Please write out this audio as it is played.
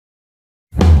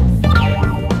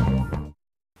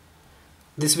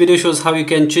This video shows how you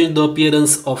can change the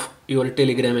appearance of your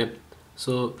Telegram app.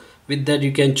 So with that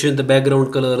you can change the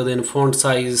background color, then font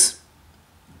size,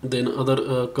 then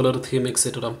other color theme,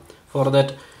 etc. For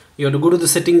that you have to go to the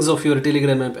settings of your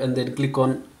Telegram app and then click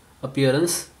on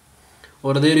appearance.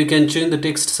 Over there you can change the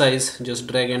text size, just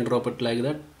drag and drop it like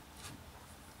that.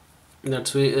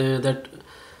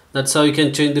 That's how you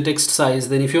can change the text size.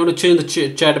 Then if you want to change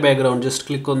the chat background, just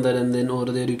click on that, and then over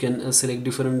there you can select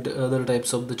different other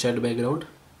types of the chat background.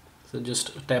 So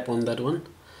just tap on that one.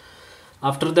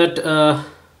 After that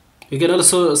you can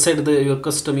also set your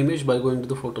custom image by going to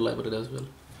the photo library as well.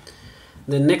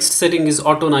 The next setting is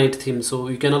auto night theme. So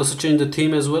you can also change the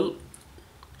theme as well.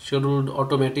 Scheduled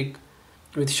automatic.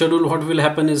 With schedule, what will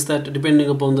happen is that depending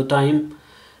upon the time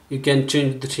you can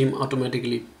change the theme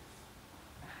automatically.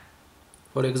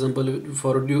 For example,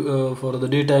 for the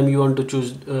daytime you want to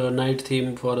choose night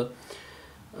theme. For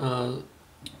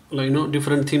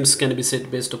different themes can be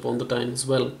set based upon the time as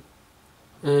well.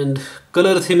 And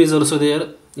color theme is also there.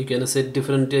 You can set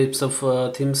different types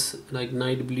of themes like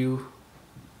night blue.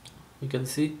 You can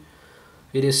see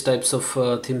various types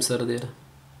of themes are there.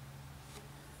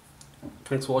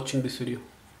 Thanks for watching this video.